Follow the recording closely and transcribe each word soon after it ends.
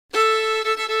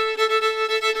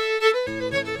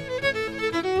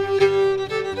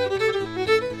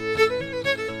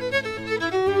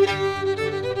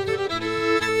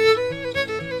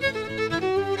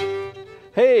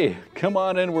Come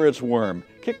on in where it's warm.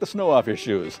 Kick the snow off your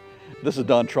shoes. This is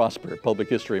Don Trosper, Public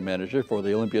History Manager for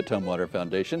the Olympia Tumwater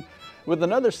Foundation, with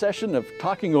another session of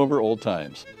Talking Over Old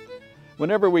Times.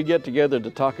 Whenever we get together to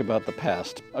talk about the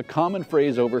past, a common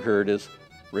phrase overheard is,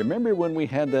 "Remember when we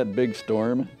had that big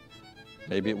storm?"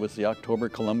 Maybe it was the October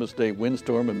Columbus Day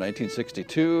windstorm of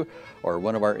 1962, or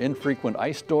one of our infrequent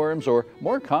ice storms, or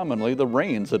more commonly, the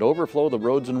rains that overflow the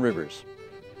roads and rivers.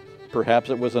 Perhaps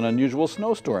it was an unusual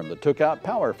snowstorm that took out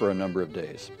power for a number of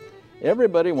days.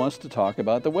 Everybody wants to talk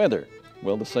about the weather.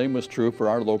 Well, the same was true for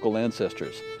our local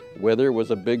ancestors. Weather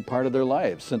was a big part of their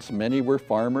lives, since many were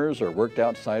farmers or worked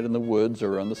outside in the woods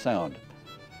or on the Sound.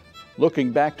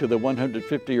 Looking back to the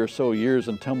 150 or so years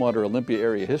in Tumwater Olympia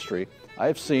area history,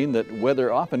 I've seen that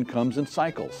weather often comes in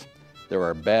cycles. There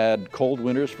are bad, cold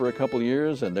winters for a couple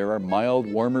years, and there are mild,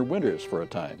 warmer winters for a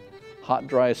time. Hot,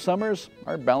 dry summers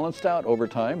are balanced out over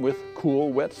time with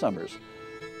cool, wet summers.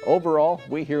 Overall,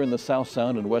 we here in the South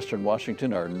Sound and Western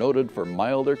Washington are noted for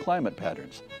milder climate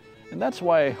patterns. And that's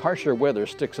why harsher weather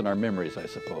sticks in our memories, I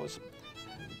suppose.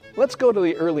 Let's go to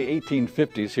the early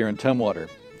 1850s here in Tumwater.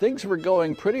 Things were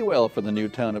going pretty well for the new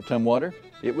town of Tumwater.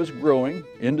 It was growing,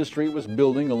 industry was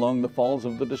building along the falls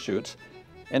of the Deschutes,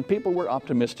 and people were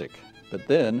optimistic. But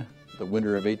then, the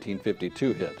winter of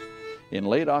 1852 hit. In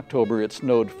late October, it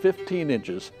snowed 15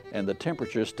 inches, and the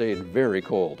temperature stayed very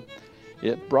cold.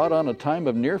 It brought on a time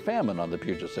of near famine on the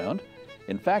Puget Sound.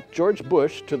 In fact, George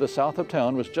Bush, to the south of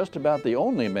town, was just about the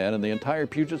only man in the entire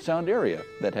Puget Sound area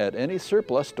that had any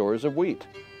surplus stores of wheat.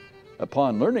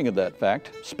 Upon learning of that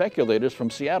fact, speculators from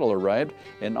Seattle arrived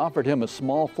and offered him a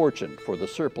small fortune for the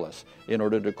surplus in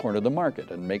order to corner the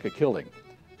market and make a killing.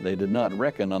 They did not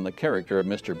reckon on the character of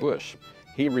Mr. Bush.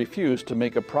 He refused to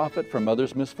make a profit from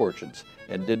others' misfortunes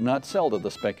and did not sell to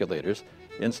the speculators.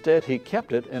 Instead, he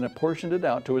kept it and apportioned it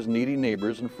out to his needy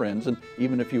neighbors and friends and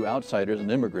even a few outsiders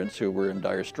and immigrants who were in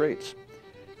dire straits.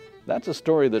 That's a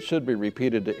story that should be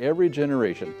repeated to every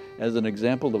generation as an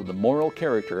example of the moral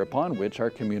character upon which our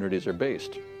communities are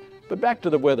based. But back to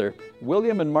the weather.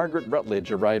 William and Margaret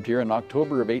Rutledge arrived here in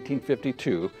October of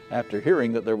 1852 after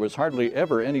hearing that there was hardly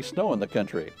ever any snow in the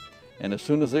country. And as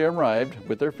soon as they arrived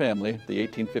with their family, the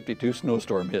 1852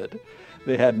 snowstorm hit.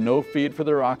 They had no feed for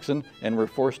their oxen and were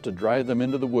forced to drive them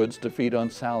into the woods to feed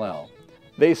on salal.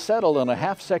 They settled on a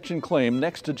half-section claim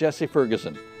next to Jesse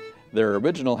Ferguson. Their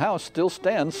original house still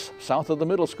stands south of the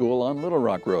middle school on Little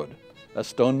Rock Road. A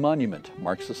stone monument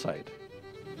marks the site.